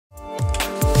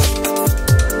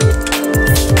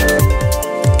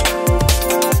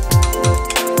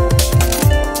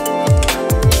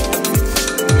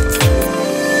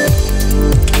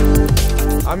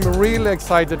really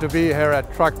excited to be here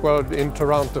at Truck World in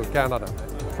Toronto, Canada.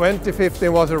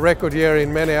 2015 was a record year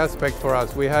in many aspects for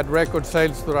us. We had record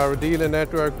sales through our dealer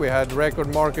network, we had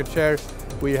record market share,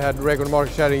 we had record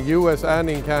market share in US and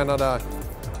in Canada.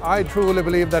 I truly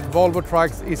believe that Volvo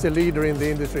Trucks is a leader in the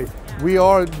industry. We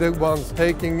are the ones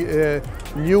taking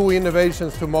new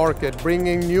innovations to market,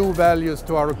 bringing new values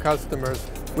to our customers.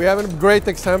 We have a great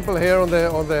example here on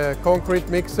the concrete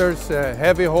mixers,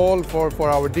 heavy haul for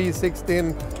our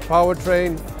D16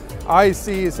 powertrain. IC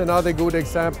is another good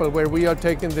example where we are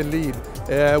taking the lead.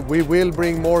 We will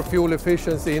bring more fuel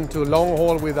efficiency into long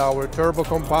haul with our turbo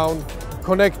compound.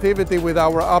 Connectivity with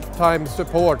our uptime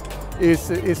support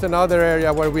is another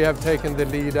area where we have taken the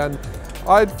lead, and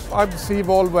I see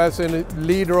Volvo as a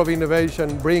leader of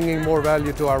innovation, bringing more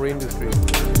value to our industry.